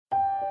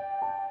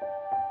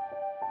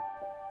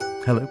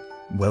Hello,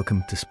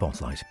 welcome to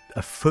Spotlight,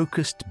 a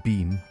focused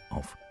beam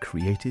of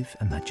creative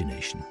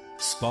imagination.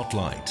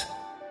 Spotlight,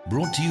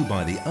 brought to you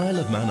by the Isle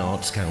of Man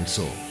Arts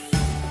Council.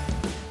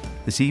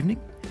 This evening,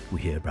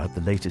 we hear about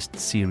the latest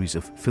series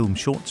of film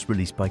shorts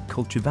released by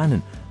Culture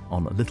Vannin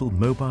on a little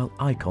mobile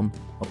icon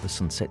of the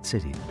Sunset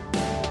City.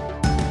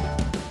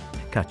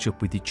 Catch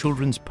up with the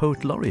children's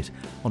poet Laureate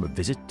on a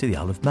visit to the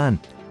Isle of Man.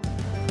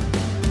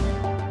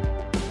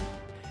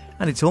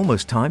 And it's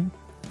almost time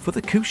for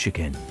the Cooish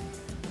again.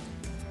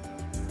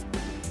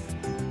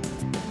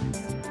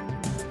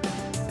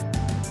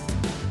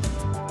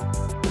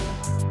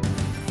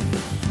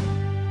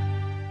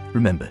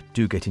 Remember,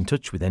 do get in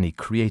touch with any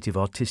creative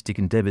artistic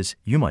endeavours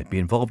you might be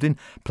involved in,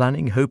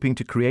 planning, hoping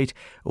to create,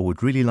 or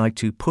would really like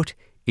to put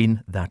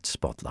in that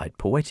spotlight.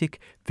 Poetic,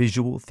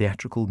 visual,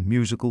 theatrical,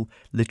 musical,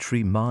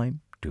 literary, mime,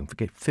 don't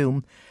forget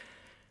film.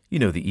 You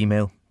know the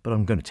email, but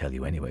I'm going to tell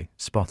you anyway.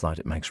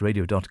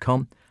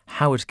 spotlight@maxradio.com,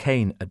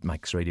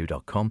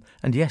 howardkane@maxradio.com,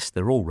 and yes,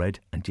 they're all read,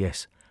 and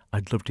yes,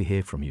 I'd love to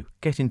hear from you.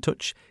 Get in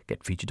touch,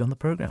 get featured on the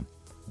programme.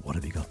 What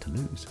have you got to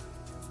lose?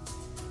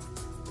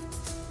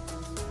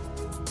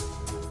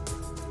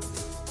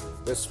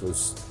 This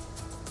was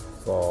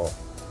for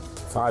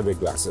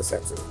fiberglass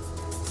accessory.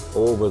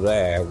 Over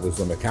there was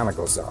the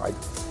mechanical side,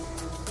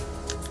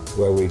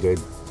 where we did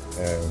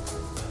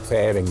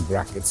fairing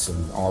brackets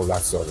and all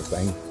that sort of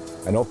thing.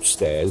 And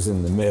upstairs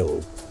in the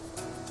mill,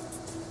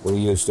 we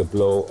used to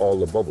blow all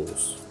the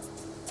bubbles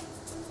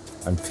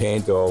and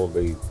paint all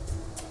the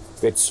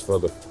bits for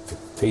the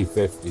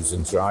P50s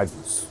and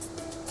Tridents.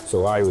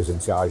 So I was in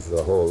charge of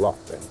the whole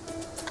lot then.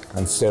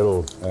 And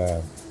Cyril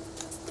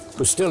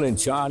was still in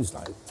charge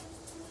now.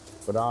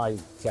 But I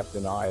kept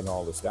an eye on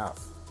all the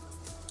staff.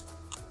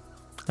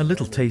 A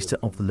little taster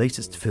of the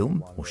latest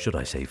film, or should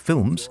I say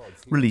films,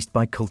 released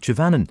by Culture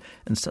Vannin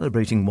and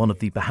celebrating one of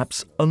the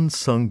perhaps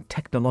unsung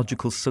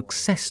technological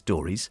success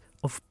stories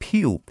of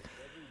Peel.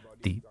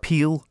 The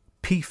Peel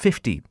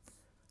P50.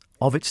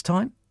 Of its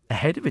time,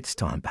 ahead of its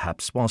time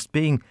perhaps, whilst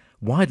being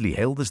widely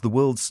hailed as the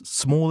world's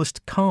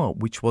smallest car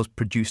which was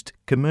produced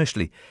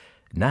commercially.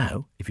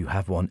 Now, if you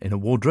have one in a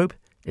wardrobe,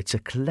 it's a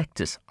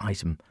collector's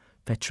item,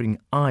 fetching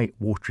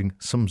eye-watering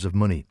sums of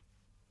money.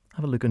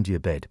 Have a look under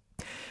your bed.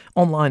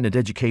 Online and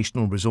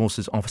Educational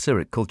Resources Officer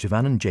at Culture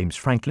Vannin, James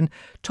Franklin,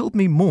 told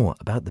me more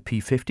about the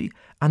P50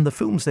 and the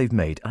films they've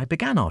made. I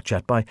began our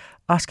chat by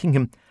asking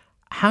him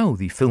how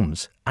the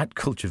films at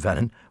Culture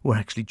Vannin were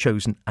actually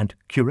chosen and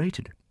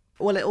curated.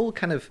 Well, it all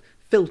kind of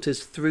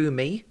filters through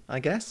me, I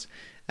guess.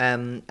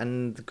 And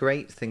the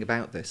great thing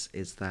about this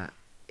is that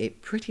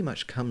it pretty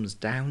much comes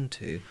down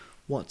to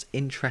what's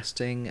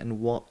interesting and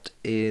what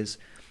is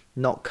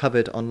not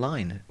covered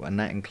online, and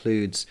that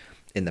includes,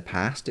 in the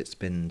past, it's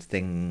been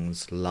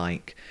things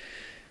like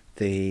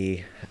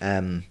the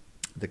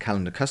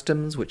calendar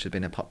customs, which have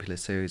been a popular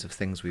series of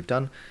things we've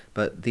done,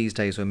 but these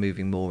days we're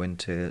moving more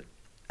into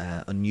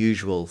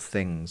unusual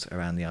things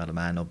around the Isle of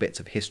Man, or bits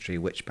of history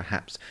which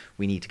perhaps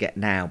we need to get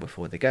now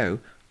before they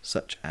go,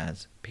 such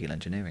as Peel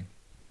Engineering.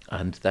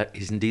 And that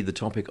is indeed the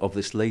topic of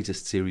this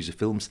latest series of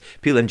films,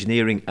 Peel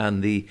Engineering,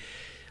 and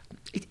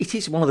It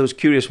is one of those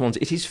curious ones.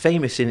 It is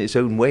famous in its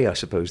own way, I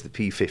suppose, the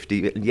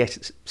P50, and yet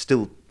it's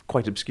still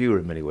quite obscure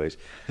in many ways.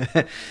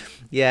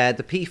 Yeah,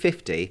 the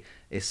P50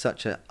 is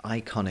such an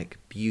iconic,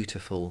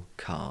 beautiful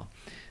car.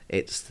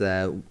 It's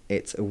a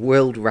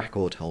world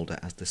record holder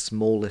as the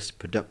smallest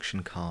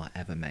production car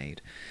ever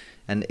made.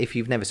 And if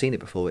you've never seen it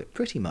before, it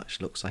pretty much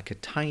looks like a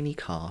tiny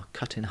car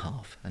cut in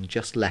half and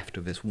just left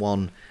with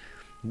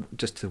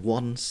just the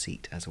one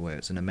seat, as it were.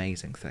 It's an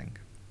amazing thing.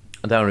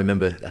 And I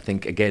remember, I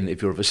think, again,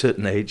 if you're of a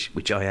certain age,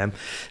 which I am,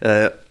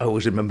 I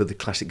always remember the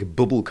classic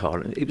bubble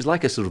car. It was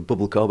like a sort of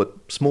bubble car, but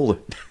smaller.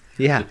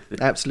 Yeah,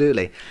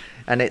 absolutely.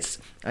 And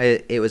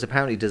it was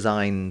apparently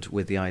designed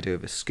with the idea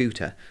of a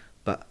scooter,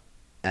 but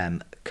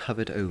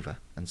covered over.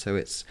 And so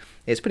it's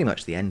pretty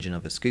much the engine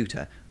of a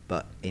scooter,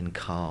 but in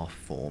car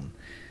form.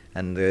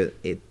 And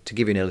to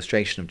give you an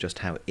illustration of just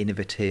how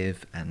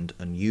innovative and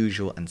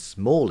unusual and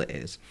small it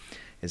is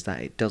that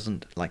it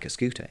doesn't, like a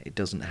scooter, it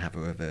doesn't have a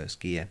reverse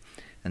gear.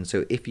 And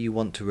so if you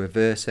want to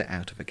reverse it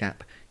out of a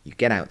gap, you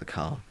get out the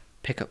car,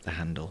 pick up the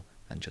handle,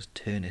 and just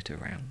turn it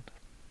around.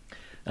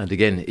 And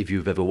again, if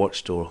you've ever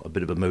watched, or a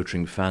bit of a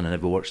motoring fan and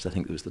ever watched, I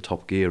think it was the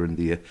Top Gear and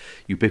the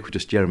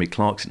ubiquitous Jeremy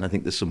Clarkson, I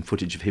think there's some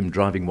footage of him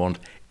driving one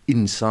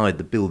inside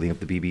the building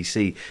of the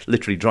BBC,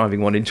 literally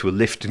driving one into a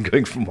lift and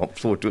going from one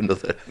floor to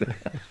another.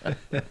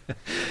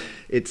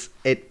 It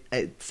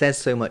says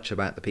so much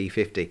about the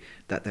P50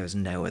 that there's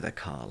no other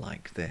car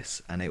like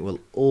this, and it will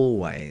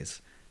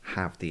always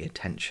have the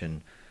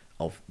attention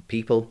of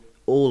people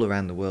all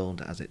around the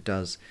world, as it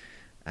does.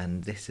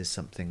 And this is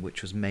something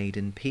which was made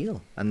in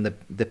Peel, and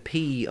the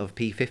P of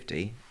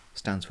P50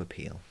 stands for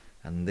Peel,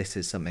 and this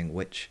is something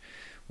which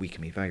we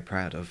can be very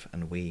proud of,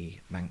 and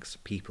we Manx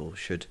people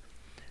should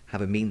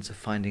have a means of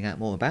finding out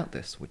more about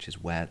this, which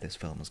is where this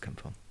film has come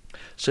from.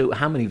 So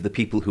how many of the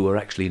people who are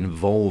actually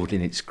involved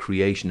in its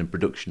creation and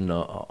production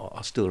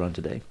are still around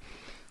today?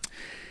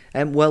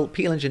 Well,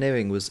 Peel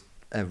Engineering was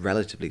a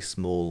relatively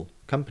small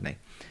company.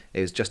 It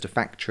was just a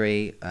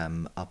factory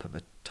up at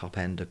the top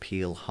end of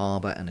Peel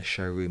Harbour and a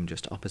showroom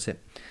just opposite.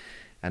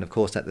 And of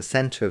course, at the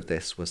centre of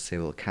this was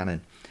Cyril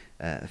Cannon,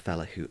 a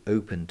fella who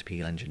opened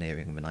Peel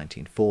Engineering in the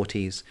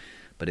 1940s,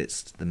 but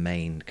it's the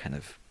main kind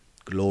of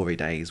glory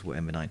days were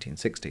in the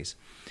 1960s.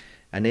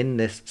 And in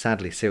this,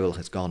 sadly, Cyril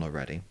has gone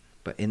already,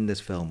 but in this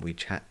film we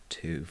chat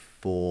to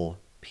 4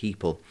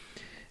 people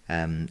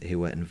who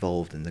were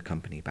involved in the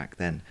company back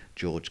then.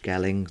 George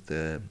Gelling,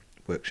 the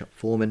workshop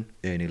foreman,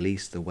 Ernie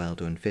Leese, the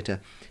welder and fitter,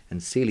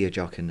 and Celia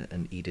Jockin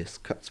and Edith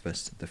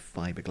Cutsfuss, the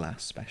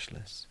fiberglass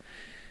specialists.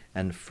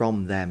 And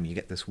from them you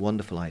get this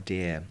wonderful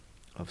idea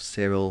of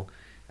Cyril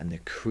and the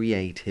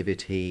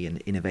creativity and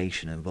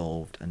innovation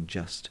involved, and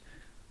just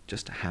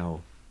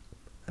how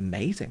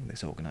amazing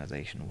this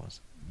organisation was.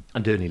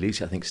 And Ernie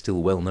Leese, I think,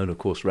 still well known, of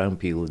course, round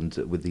Peel and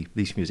with the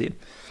Leese Museum.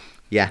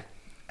 Yeah,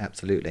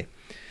 absolutely.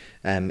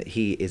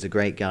 He is a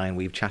great guy, and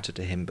we've chatted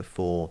to him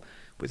before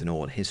with an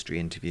oral history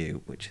interview,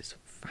 which is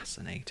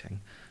fascinating,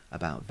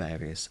 about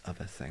various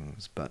other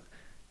things. But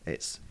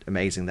it's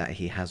amazing that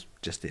he has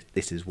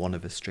this is one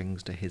of the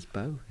strings to his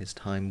bow, his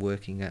time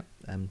working at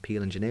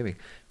Peel Engineering,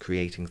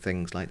 creating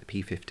things like the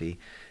P50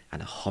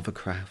 and a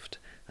hovercraft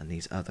and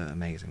these other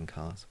amazing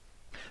cars.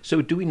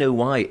 So do we know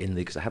why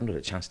because I haven't had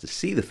a chance to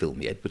see the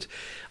film yet, but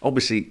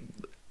obviously,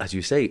 as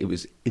you say, it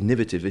was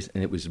innovative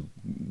and it was,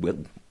 well,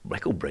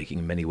 record-breaking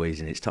in many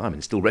ways in its time,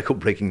 and still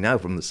record-breaking now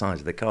from the size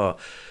of the car.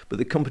 But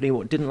the company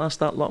didn't last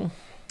that long?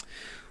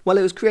 Well,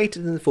 it was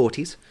created in the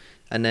 40s,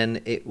 and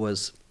then it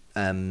was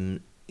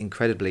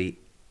incredibly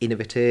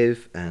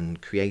innovative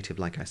and creative,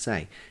 like I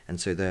say. And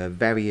so they're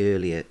very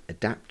early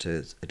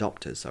adopters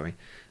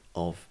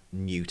of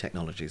new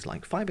technologies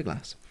like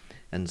fiberglass.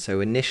 And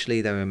so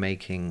initially they were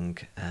making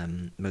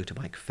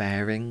motorbike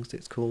fairings,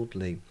 it's called,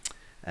 the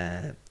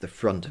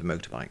front of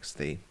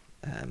motorbikes.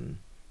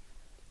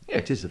 Yeah,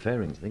 it is the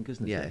fairings, I think,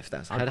 isn't it? Yeah, if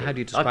that's how do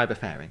you describe a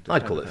fairing?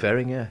 I'd call it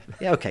fairing, yeah.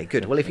 Yeah, okay,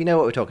 good. Well, if you know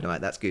what we're talking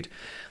about, that's good.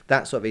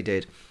 That's what they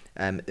did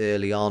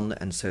early on,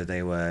 and so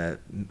they were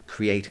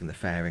creating the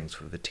fairings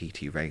for the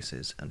TT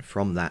races, and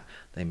from that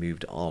they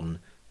moved on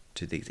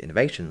to these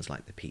innovations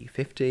like the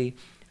P50,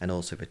 and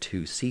also the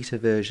 2-seater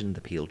version, the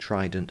Peel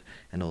Trident,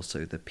 and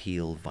also the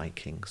Peel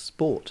Viking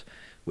Sport,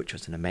 which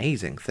was an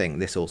amazing thing.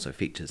 This also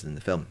features in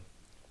the film.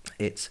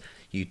 It's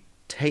you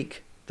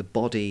take the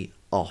body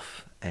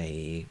off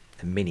a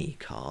mini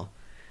car,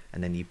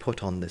 and then you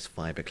put on this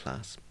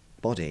fiberglass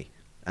body,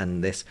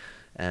 and this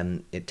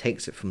it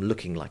takes it from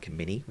looking like a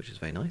mini, which is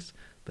very nice,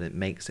 but it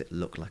makes it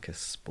look like a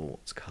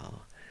sports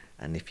car.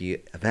 And if you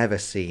have ever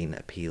seen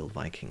a Peel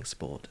Viking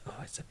Sport,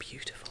 it's a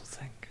beautiful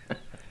thing.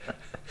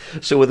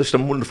 So were there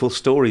some wonderful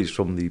stories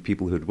from the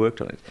people who had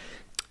worked on it?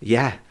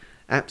 Yeah,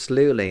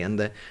 absolutely. And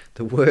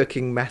the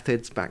working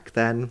methods back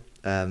then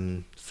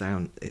it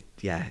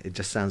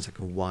just sounds like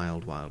a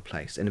wild, wild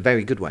place in a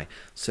very good way.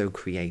 So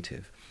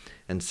creative.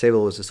 And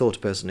Cyril was the sort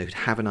of person who'd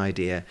have an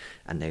idea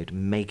and they'd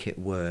make it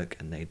work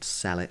and they'd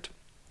sell it.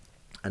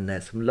 And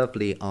there's some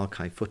lovely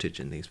archive footage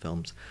in these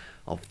films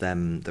of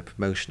them, the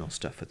promotional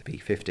stuff for the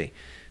P50,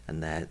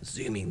 and they're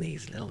zooming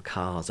these little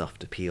cars off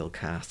to Peel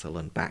Castle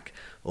and back,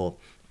 or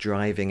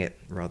driving it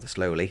rather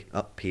slowly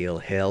up Peel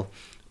Hill,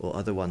 or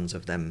other ones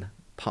of them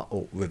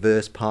or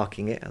reverse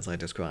parking it, as I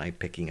described,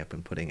 picking up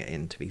and putting it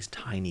into these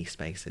tiny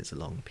spaces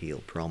along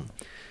Peel Prom.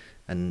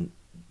 And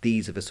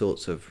these are the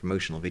sorts of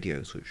promotional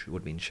videos which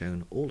would have been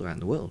shown all around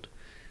the world,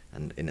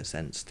 and in a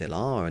sense still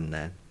are, and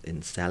they're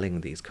in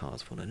selling these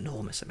cars for an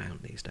enormous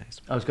amount these days.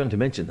 I was going to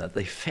mention that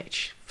they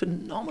fetch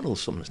phenomenal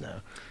sums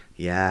now.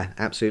 Yeah,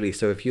 absolutely.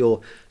 So if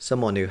you're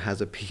someone who has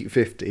a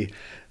P50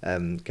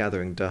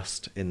 gathering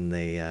dust in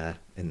the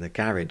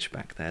garage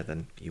back there,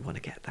 then you want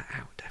to get that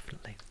out,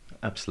 definitely.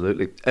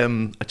 Absolutely.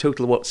 A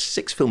total of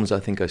 6 films I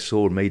think I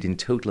saw made in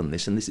total on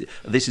this, and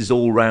this is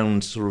all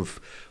round sort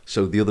of,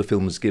 so the other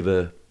films give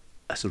a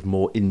sort of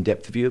more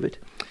in-depth view of it.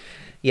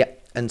 Yeah,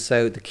 and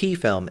so the key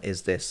film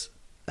is this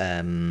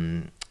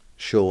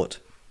short,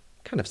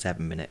 kind of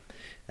 7-minute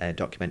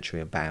documentary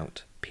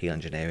about Peel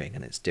Engineering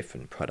and its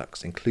different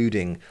products,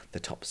 including the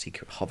top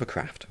secret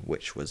hovercraft,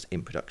 which was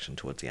in production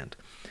towards the end.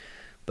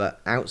 But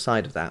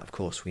outside of that, of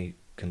course, we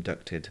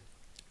conducted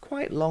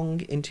quite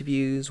long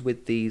interviews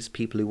with these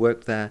people who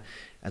worked there,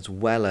 as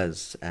well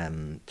as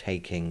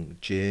taking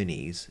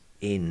journeys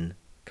in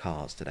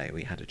cars today.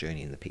 We had a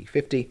journey in the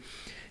P50,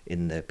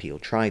 in the Peel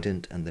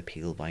Trident, and the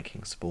Peel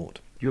Viking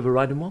Sport. You ever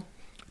ride in one?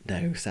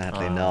 No,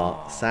 sadly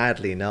not.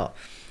 Sadly not.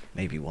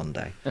 Maybe one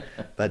day.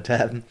 But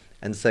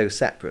and so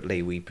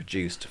separately we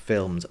produced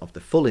films of the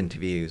full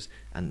interviews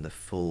and the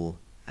full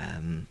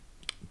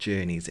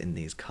journeys in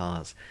these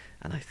cars.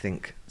 And I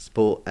think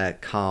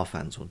car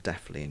fans will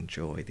definitely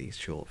enjoy these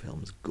short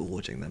films,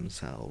 gorging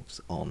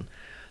themselves on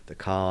the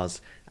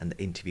cars, and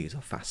the interviews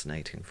are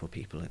fascinating for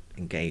people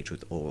engaged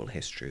with oral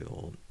history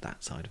or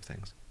that side of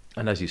things.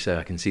 And as you say,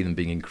 I can see them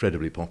being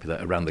incredibly popular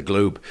around the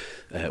globe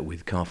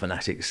with car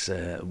fanatics,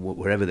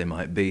 wherever they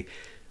might be.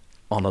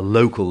 On a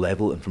local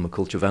level and from a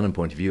Culture Vannin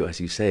point of view, as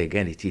you say,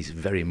 again, it is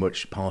very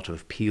much part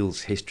of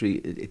Peel's history.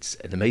 It's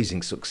an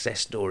amazing success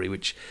story,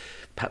 which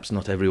perhaps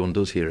not everyone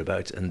does hear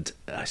about. And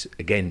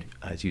again,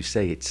 as you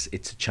say, it's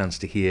a chance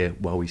to hear,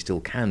 while we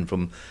still can,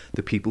 from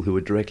the people who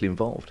are directly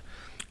involved.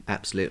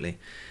 Absolutely.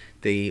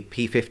 The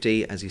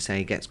P50, as you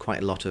say, gets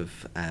quite a lot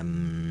of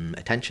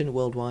attention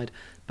worldwide,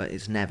 but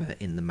it's never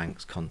in the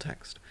Manx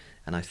context.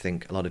 And I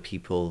think a lot of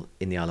people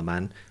in the Isle of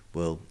Man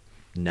will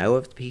know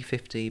of the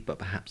P50, but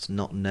perhaps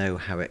not know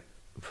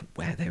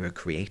where they were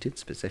created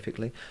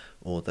specifically,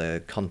 or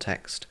the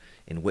context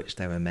in which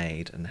they were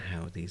made, and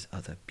how these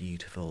other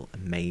beautiful,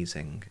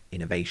 amazing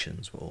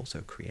innovations were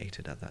also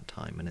created at that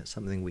time. And it's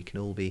something we can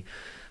all be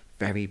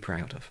very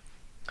proud of.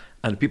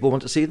 And if people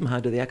want to see them, how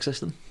do they access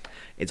them?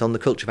 It's on the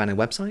Culture Vannin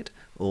website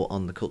or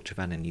on the Culture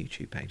Vannin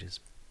YouTube pages.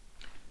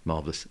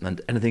 Marvellous.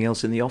 And anything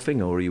else in the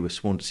offing, or are you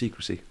sworn to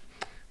secrecy?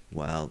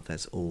 Well,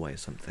 there's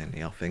always something in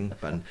the offing,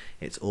 but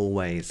it's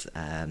always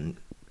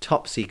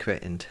top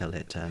secret until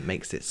it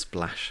makes its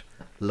splash.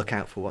 Look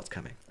out for what's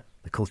coming.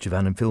 The Culture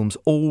Vannin film's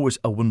always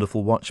a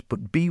wonderful watch,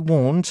 but be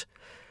warned,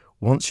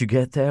 once you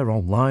get there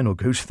online or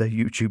go to their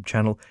YouTube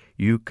channel,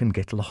 you can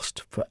get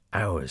lost for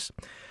hours.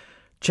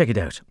 Check it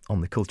out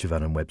on the Culture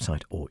Vannin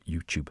website or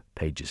YouTube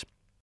pages.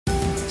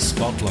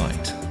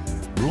 Spotlight,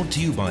 brought to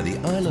you by the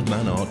Isle of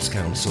Man Arts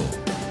Council.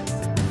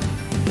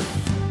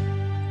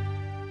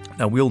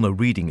 Now, we all know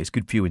reading is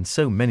good for you in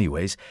so many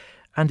ways,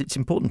 and it's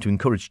important to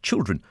encourage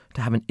children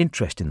to have an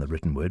interest in the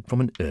written word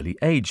from an early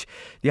age.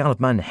 The Isle of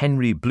Man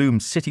Henry Bloom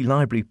City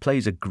Library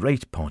plays a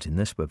great part in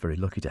this. We're very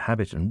lucky to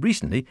have it, and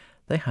recently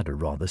they had a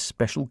rather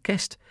special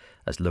guest,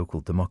 as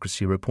local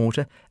Democracy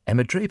reporter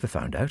Emma Draper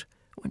found out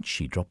when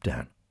she dropped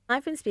down.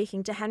 I've been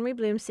speaking to Henry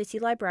Bloom City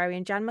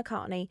Librarian Jan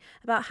McCartney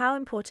about how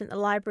important the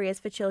library is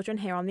for children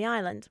here on the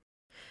island.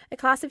 A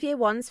class of Year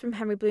 1s from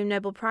Henry Bloom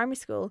Noble Primary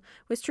School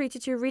was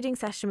treated to a reading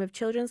session with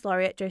Children's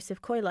Laureate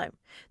Joseph Coilo.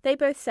 They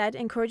both said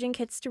encouraging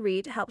kids to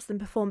read helps them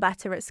perform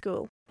better at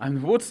school.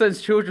 I'm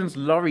Waterstone's Children's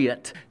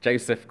Laureate,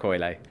 Joseph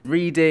Coilo.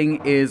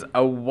 Reading is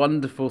a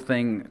wonderful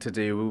thing to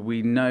do.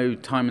 We know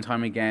time and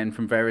time again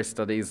from various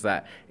studies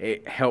that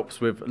it helps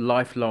with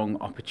lifelong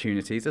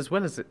opportunities, as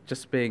well as it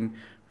just being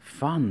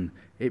fun.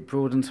 It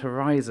broadens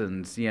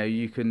horizons. You know,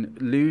 you can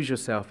lose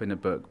yourself in a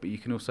book, but you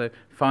can also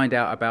find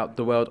out about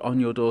the world on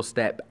your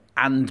doorstep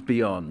and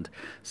beyond.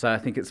 So I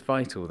think it's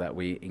vital that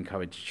we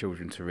encourage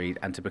children to read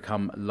and to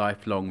become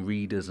lifelong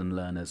readers and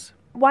learners.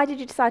 Why did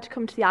you decide to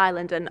come to the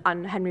island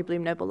and Henry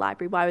Bloom Noble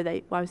Library?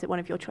 Why was it one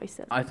of your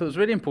choices? I thought it was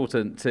really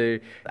important to,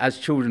 as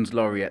Children's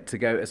Laureate, to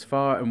go as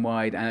far and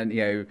wide and,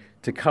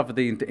 to cover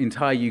the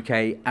entire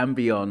UK and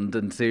beyond.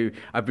 And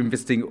I've been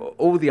visiting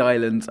all the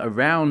islands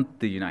around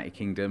the United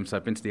Kingdom. So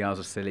I've been to the Isles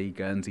of Scilly,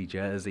 Guernsey,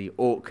 Jersey,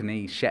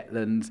 Orkney,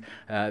 Shetland,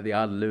 the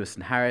Isle of Lewis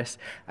and Harris.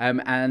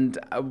 And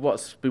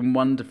what's been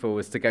wonderful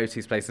is to go to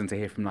these places and to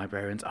hear from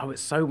librarians, oh,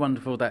 it's so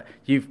wonderful that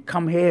you've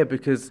come here,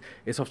 because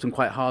it's often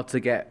quite hard to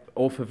get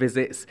author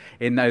visits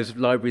in those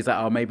libraries that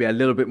are maybe a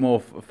little bit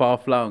more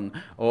far-flung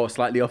or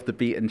slightly off the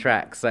beaten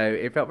track. So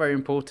it felt very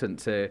important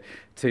to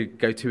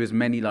go to as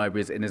many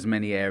libraries in as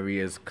many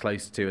areas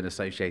close to and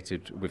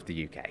associated with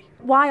the UK.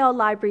 Why are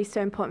libraries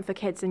so important for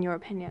kids, in your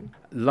opinion?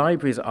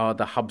 Libraries are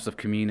the hubs of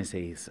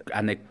communities,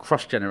 and they're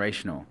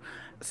cross-generational.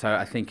 So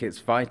I think it's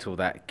vital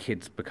that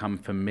kids become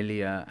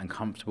familiar and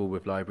comfortable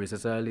with libraries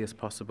as early as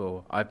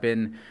possible. I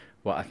think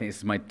this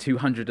is my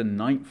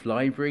 209th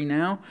library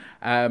now,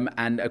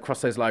 and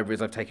across those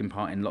libraries I've taken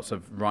part in lots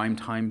of rhyme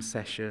time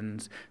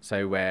sessions,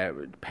 so where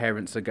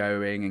parents are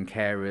going and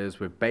carers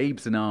with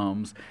babes in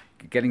arms,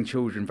 getting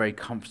children very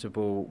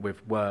comfortable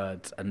with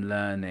words and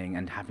learning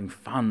and having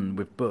fun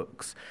with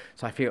books.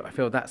 So I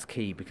feel that's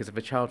key, because if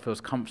a child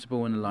feels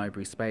comfortable in a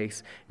library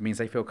space, it means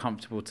they feel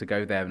comfortable to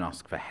go there and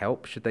ask for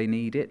help should they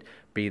need it,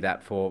 be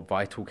that for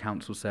vital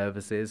counsel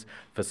services,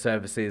 for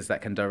services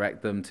that can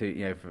direct them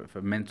to,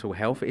 for mental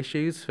health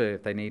issues, for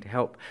if they need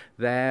help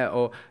there,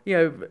 or,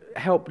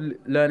 help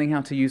learning how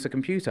to use a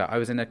computer. I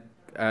was in a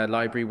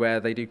library where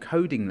they do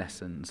coding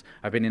lessons.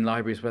 I've been in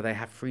libraries where they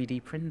have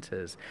 3D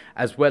printers,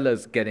 as well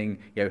as getting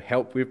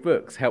help with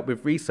books, help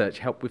with research,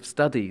 help with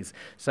studies.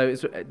 So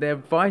they're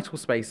vital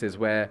spaces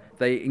where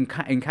they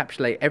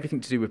encapsulate everything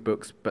to do with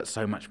books, but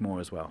so much more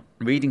as well.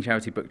 Reading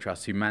Charity Book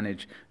Trust, who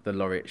manage the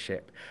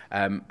Laureateship,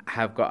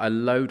 have got a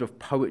load of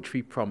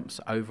poetry prompts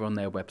over on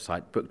their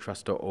website,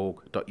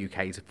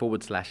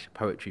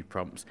 booktrust.org.uk/poetry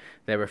prompts.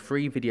 They're a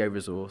free video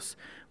resource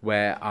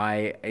where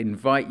I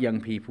invite young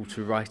people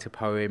to write a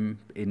poem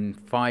in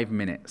 5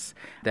 minutes.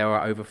 There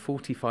are over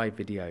 45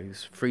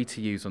 videos free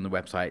to use on the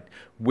website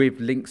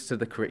with links to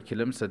the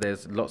curriculum. So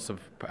there's lots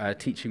of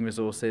teaching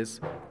resources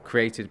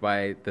created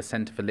by the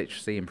Centre for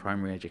Literacy in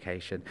Primary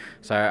Education.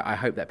 So I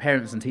hope that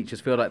parents and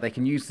teachers feel like they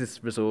can use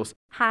this resource.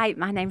 Hi,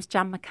 my name's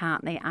Jan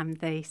McCartney. I'm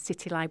the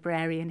City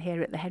Librarian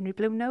here at the Henry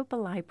Bloom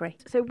Noble Library.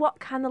 So what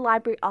can the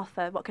library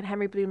offer? What can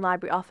Henry Bloom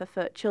Library offer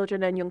for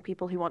children and young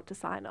people who want to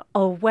sign up?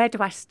 Oh, where do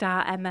I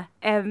start, Emma?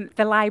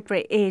 The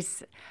library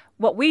is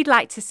what we'd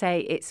like to say.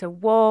 It's a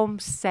warm,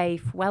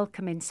 safe,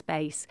 welcoming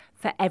space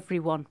for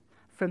everyone,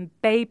 from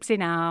babes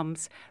in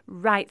arms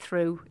right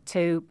through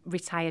to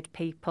retired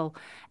people.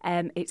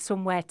 It's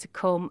somewhere to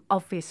come,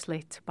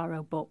 obviously, to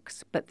borrow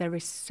books, but there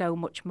is so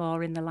much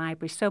more in the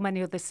library, so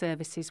many other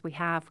services we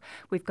have.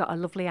 We've got a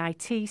lovely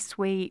IT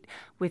suite,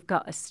 we've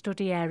got a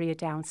study area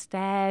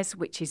downstairs,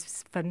 which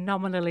is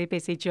phenomenally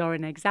busy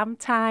during exam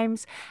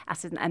times,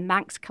 and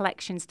Manx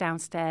collections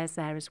downstairs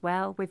there as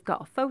well. We've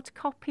got a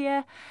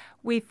photocopier.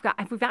 We've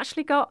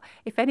actually got,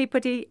 if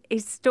anybody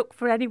is stuck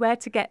for anywhere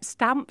to get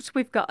stamps,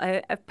 we've got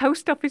a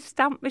post office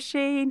stamp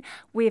machine.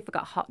 We've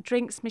got a hot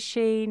drinks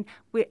machine.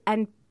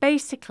 And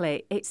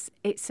basically, it's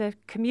a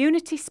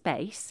community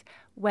space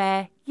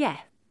where,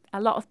 a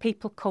lot of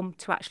people come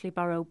to actually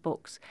borrow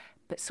books,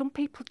 but some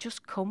people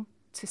just come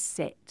to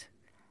sit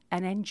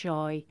and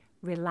enjoy,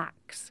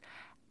 relax,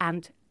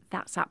 and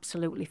that's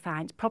absolutely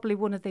fine. It's probably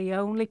one of the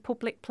only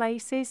public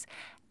places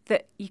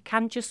that you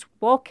can just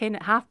walk in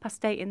at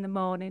 8:30 in the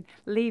morning,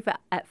 leave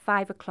at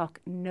 5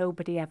 o'clock.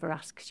 Nobody ever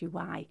asks you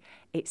why.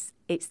 It's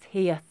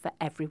here for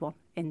everyone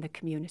in the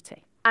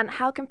community. And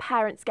how can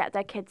parents get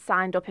their kids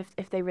signed up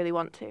if they really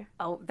want to?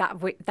 Oh, that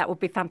would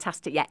be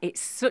fantastic. Yeah,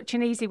 it's such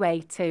an easy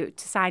way to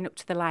sign up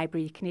to the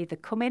library. You can either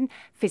come in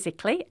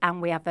physically,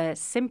 and we have a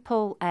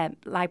simple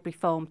library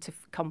form to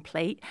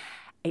complete.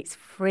 It's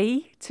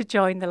free to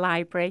join the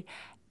library.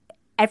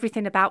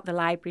 Everything about the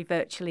library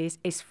virtually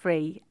is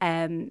free.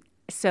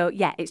 So,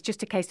 it's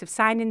just a case of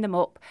signing them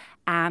up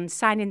and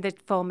signing the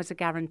form as a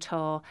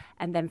guarantor.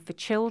 And then for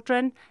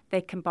children,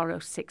 they can borrow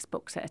 6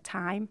 books at a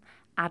time.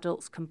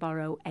 Adults can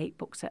borrow 8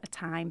 books at a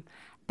time.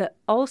 But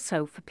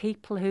also for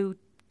people who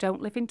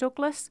don't live in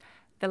Douglas,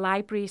 the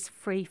library is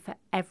free for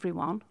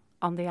everyone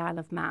on the Isle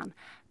of Man.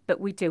 But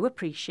we do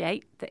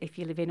appreciate that if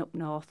you're living up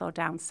north or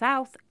down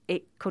south,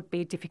 it could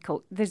be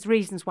difficult. There's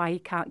reasons why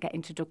you can't get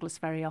into Douglas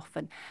very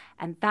often.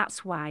 And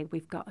that's why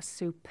we've got a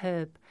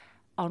superb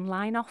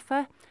online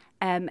offer.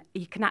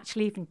 You can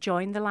actually even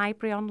join the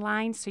library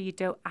online, so you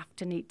don't have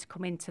to need to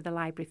come into the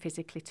library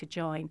physically to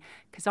join.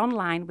 Because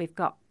online we've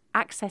got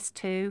access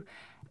to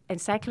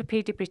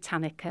Encyclopaedia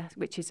Britannica,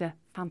 which is a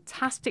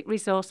fantastic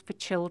resource for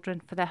children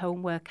for their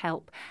homework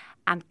help.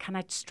 And can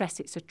I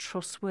stress it's a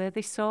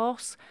trustworthy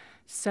source?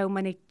 So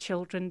many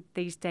children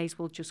these days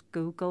will just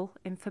Google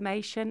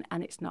information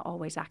and it's not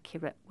always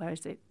accurate,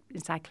 whereas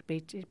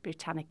Encyclopaedia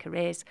Britannica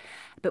is.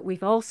 But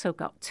we've also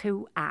got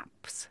 2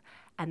 apps,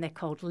 and they're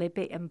called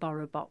Libby and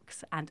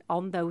BorrowBox. And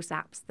on those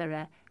apps, there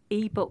are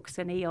e-books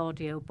and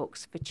e-audio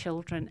books for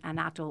children and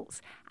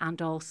adults,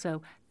 and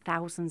also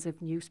thousands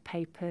of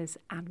newspapers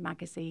and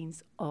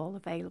magazines, all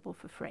available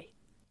for free.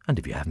 And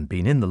if you haven't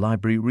been in the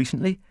library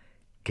recently,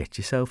 get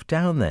yourself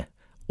down there.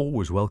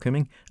 Always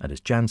welcoming, and as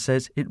Jan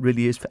says, it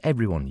really is for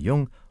everyone,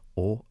 young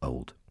or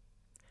old.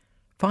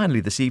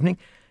 Finally this evening,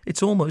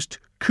 it's almost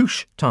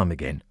Cooish time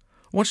again.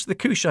 What's the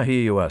Cooish, I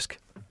hear you ask?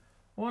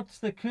 What's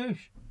the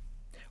Cooish?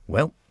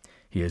 Well,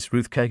 here's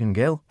Ruth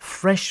Kagan-Gale,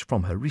 fresh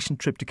from her recent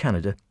trip to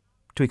Canada,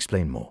 to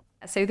explain more.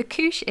 So the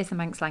Cooish is the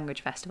Manx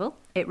Language Festival.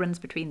 It runs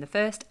between the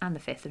 1st and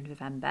the 5th of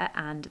November,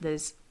 and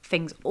there's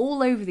things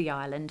all over the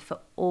island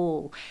for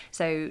all.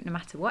 So no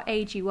matter what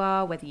age you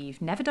are, whether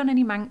you've never done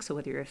any Manx or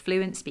whether you're a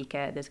fluent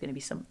speaker, there's going to be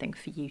something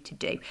for you to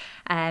do.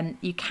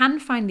 You can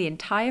find the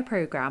entire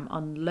programme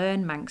on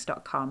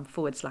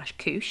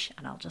learnmanx.com/Cooish,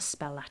 and I'll just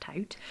spell that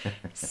out.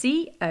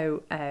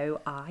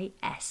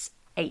 COOISH,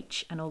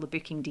 and all the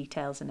booking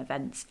details and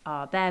events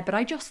are there. But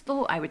I just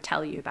thought I would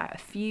tell you about a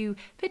few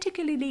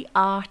particularly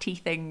arty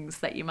things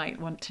that you might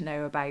want to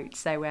know about.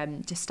 So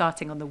just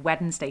starting on the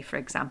Wednesday, for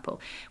example,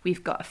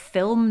 we've got a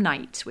film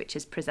night, which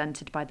is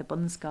presented by the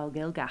Bunscall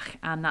Gilgach,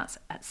 and that's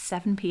at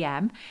 7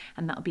 p.m,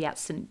 and that'll be at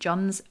St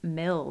John's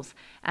Mills.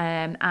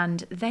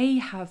 And they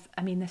have,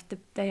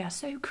 they are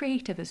so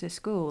creative as a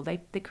school. They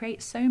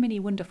create so many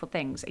wonderful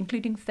things,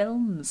 including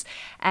films.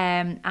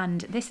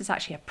 And this is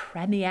actually a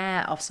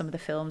premiere of some of the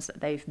films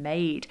that they've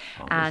made.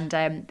 And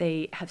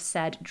they have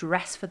said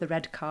dress for the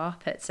red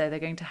carpet. So they're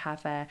going to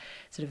have a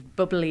sort of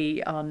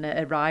bubbly on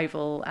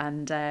arrival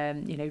and,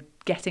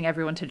 getting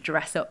everyone to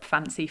dress up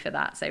fancy for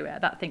that. So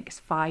that I think is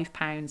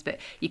 £5, but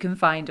you can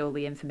find all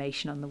the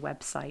information on the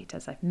website,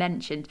 as I've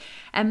mentioned.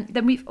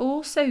 Then we've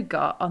also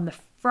got on the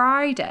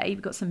Friday,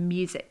 we've got some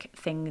music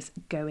things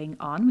going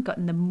on. We've got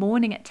in the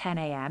morning at 10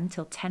 a.m.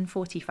 till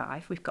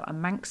 10:45, we've got a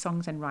Manx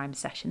songs and rhyme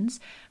sessions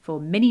for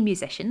mini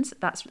musicians.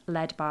 That's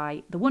led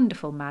by the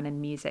wonderful Man in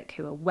Music,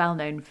 who are well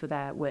known for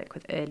their work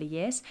with early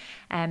years.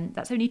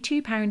 That's only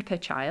 £2 per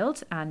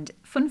child and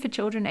fun for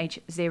children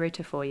aged 0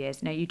 to 4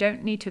 years. Now, you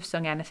don't need to have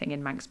sung anything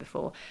in Manx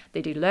before.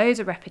 They do loads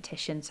of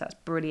repetition, so that's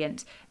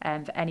brilliant.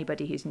 For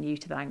anybody who's new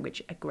to the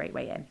language, a great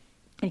way in.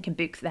 And you can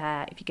book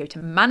there if you go to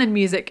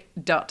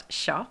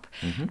manninmusic.shop.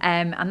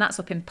 And that's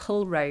up in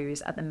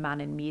Pulrose at the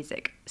Mannin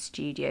Music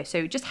Studio.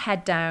 So just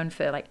head down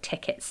for like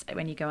tickets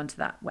when you go onto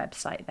that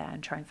website there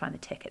and try and find the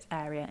tickets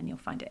area, and you'll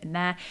find it in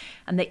there.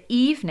 And the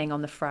evening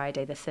on the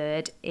Friday the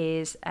 3rd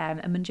is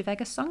a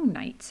Munjavega song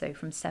night, so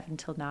from 7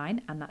 till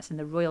 9, and that's in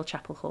the Royal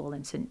Chapel Hall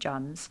in St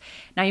John's.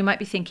 Now you might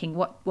be thinking,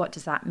 what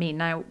does that mean?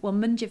 Now, well,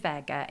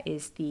 Munjavega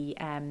is they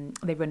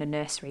run a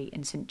nursery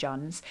in St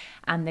John's,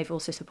 and they've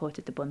also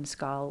supported the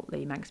Bunskal,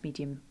 the Manx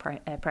Medium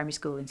Primary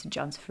School in St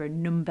John's, for a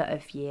number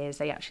of years.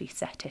 They actually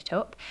set it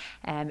up.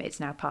 It's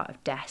now part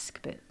of Desk,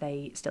 but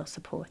they still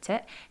support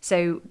it.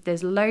 So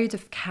there's loads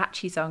of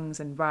catchy songs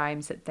and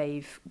rhymes that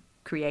they've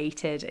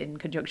created in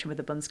conjunction with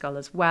the Bunskal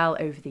as well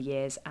over the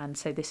years, and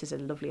so this is a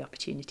lovely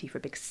opportunity for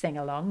a big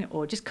sing-along,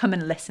 or just come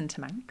and listen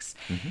to Manx.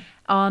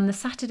 On the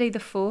Saturday the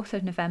 4th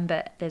of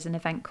November, there's an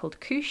event called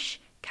Cooish,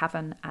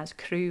 Cavan as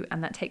Crew,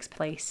 and that takes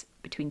place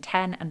between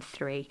 10 and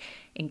 3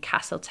 in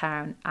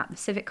Castletown at the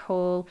Civic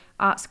Hall,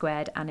 Art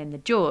Squared and in the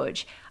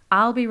George.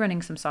 I'll be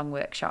running some song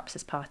workshops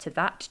as part of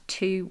that,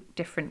 2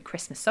 different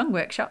Christmas song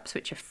workshops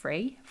which are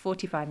free,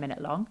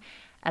 45-minute long,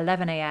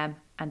 11 a.m.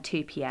 and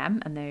 2 p.m,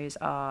 and those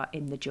are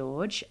in the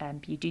George.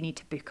 You do need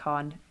to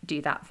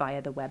do that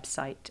via the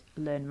website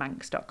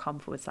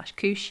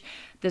learnmanx.com/Cooish.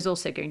 There's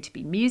also going to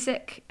be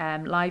music,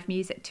 live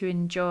music to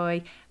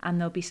enjoy, and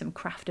there'll be some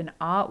craft and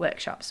art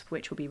workshops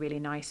which will be really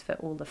nice for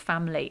all the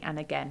family. And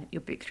again,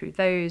 you'll book through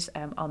those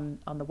on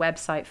the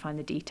website, find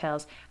the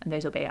details, and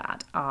those will be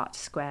at Art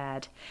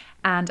Squared.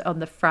 And on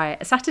the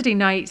Saturday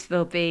night,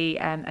 there'll be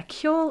a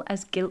Kjol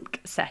as Gilk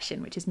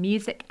session, which is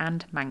music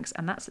and Manx,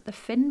 and that's at the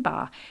Finn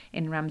Bar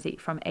in Ramsey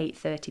from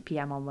 8:30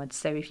 p.m. onwards.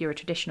 So if you're a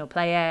traditional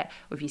player,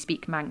 or if you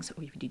speak Manx,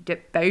 or if you do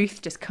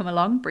both, just come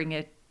along, bring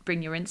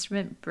your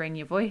instrument, bring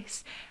your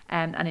voice,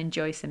 and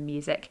enjoy some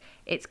music.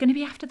 It's going to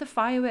be after the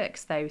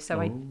fireworks though,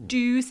 so I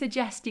do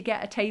suggest you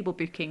get a table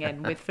booking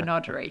in with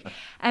Fenoddery.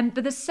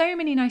 But there's so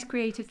many nice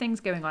creative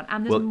things going on,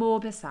 and there's more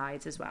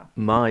besides as well.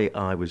 My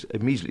eye was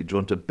immediately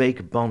drawn to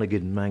Bake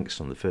Bonnigan Manx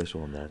on the first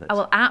one there. Oh,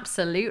 well,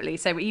 absolutely.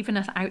 So even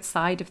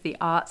outside of the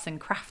arts and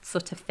crafts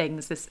sort of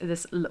things,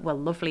 there's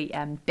lovely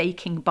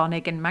baking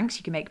Bonnigan Manx.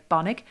 You can make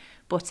bonnig,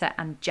 butter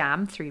and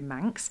jam through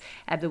Manx.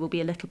 There will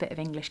be a little bit of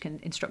English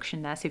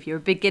instruction there, so if you're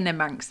a beginner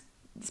Manx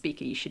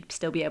speaker, you should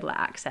still be able to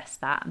access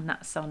that, and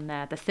that's on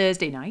the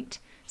Thursday night,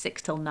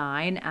 6 till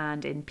 9,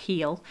 and in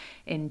Peel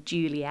in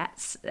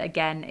Juliet's.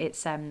 Again,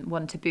 it's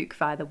one to book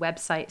via the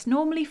website. It's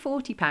normally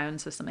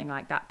 £40 or something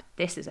like that, but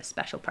this is a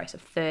special price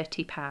of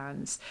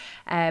 £30.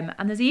 And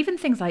there's even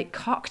things like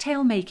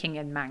cocktail making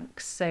in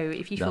Manx, so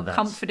if you feel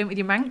confident with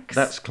your Manx,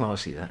 that's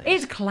classy. That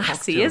is. It's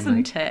classy,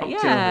 isn't it?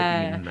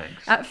 Yeah,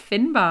 at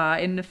Finn Bar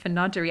in the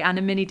Fenoddery, and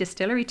a mini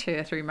distillery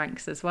tour through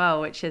Manx as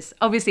well, which is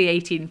obviously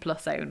 18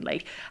 plus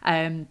only,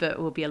 but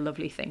will be a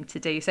lovely thing to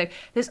do. So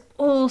there's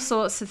all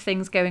sorts of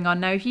things going on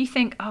now. If you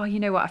think, oh, you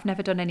know what, I've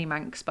never done any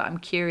Manx, but I'm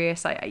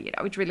curious, I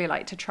would really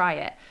like to try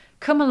it,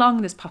 come along.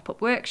 There's pop-up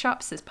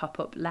workshops, there's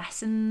pop-up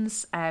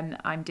lessons.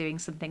 I'm doing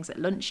some things at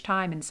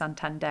lunchtime in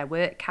Santander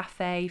Work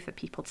Cafe for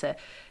people to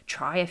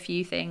try a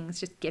few things,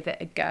 just give it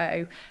a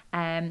go.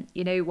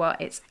 You know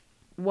what, it's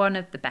one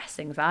of the best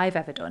things I've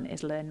ever done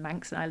is learn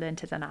Manx, and I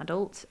learned as an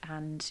adult,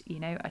 and you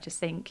know, I just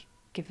think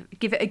give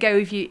it a go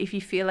if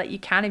you feel like you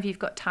can, if you've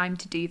got time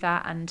to do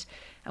that, and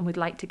would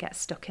like to get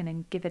stuck in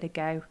and give it a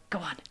go. Go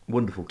on.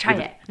 Wonderful. Try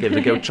it. Give it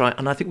a go. Try it.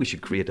 And I think we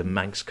should create a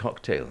Manx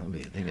cocktail. I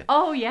mean,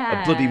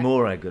 yeah. A bloody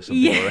morag or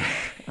something. Yeah.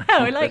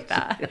 Oh, I like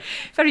that.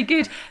 Very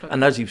good.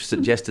 And as you've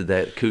suggested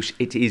there, Cooish,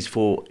 it is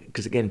for,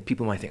 because again,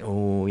 people might think,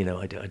 oh, you know,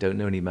 I don't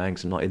know any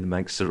Manx, I'm not in the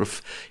Manx sort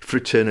of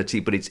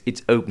fraternity, but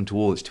it's open to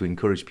all. It's to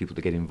encourage people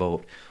to get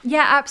involved.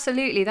 Yeah,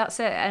 absolutely. That's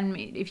it. And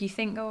if you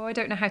think, oh, I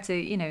don't know how to,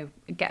 you know,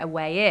 get a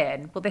way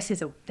in, well, this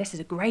is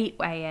a great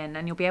way in,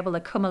 and you'll be able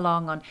to come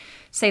along on,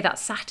 say, that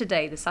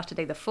Saturday the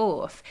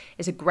 4th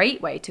is a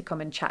great way to come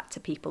and chat to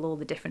people, all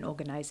the different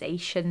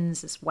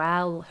organisations as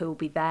well who will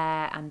be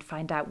there, and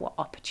find out what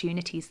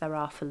opportunities there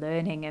are for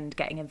learning and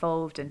getting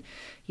involved, and,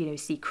 you know,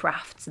 see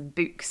crafts and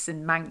books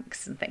and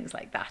Manx and things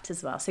like that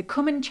as well. So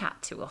come and chat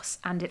to us,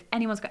 and if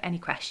anyone's got any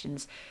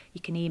questions,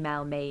 you can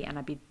email me and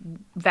I'd be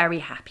very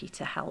happy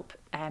to help.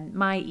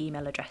 My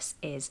email address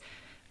is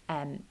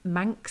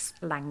Manx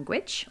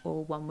language,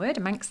 or one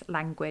word, Manx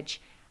language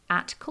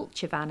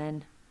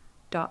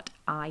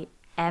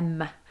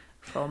 @culturevannin.im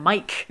for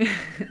Mike.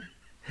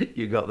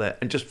 You got that.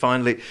 And just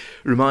finally,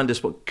 remind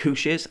us what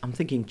Cooish is. I'm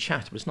thinking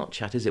chat, but it's not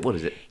chat, is it? What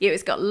is it? Yeah,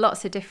 it's got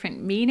lots of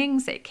different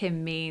meanings. It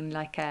can mean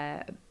like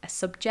a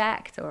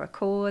subject or a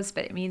cause,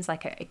 but it means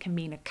it can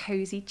mean a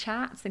cosy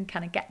chat and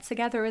kind of get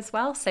together as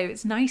well. So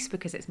it's nice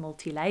because it's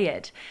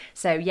multi-layered.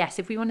 So yes,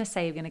 if we want to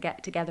say we're going to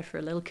get together for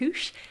a little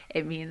Cooish,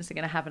 it means we're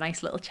going to have a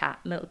nice little chat,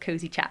 little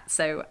cosy chat.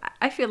 So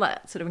I feel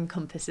that sort of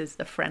encompasses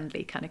the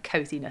friendly kind of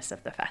coziness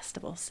of the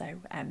festival.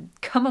 So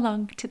come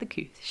along to the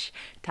Cooish.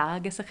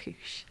 Tagas a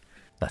Cooish.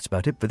 That's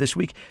about it for this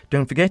week.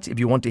 Don't forget, if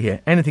you want to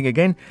hear anything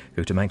again,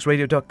 go to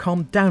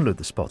manxradio.com, download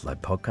the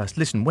Spotlight podcast,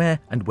 listen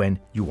where and when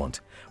you want.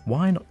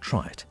 Why not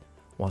try it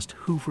whilst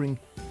hoovering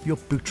your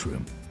boot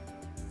room.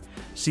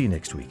 See you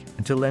next week.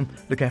 Until then,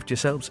 look after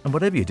yourselves, and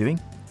whatever you're doing,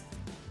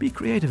 be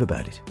creative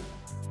about it.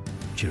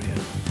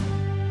 Cheerio.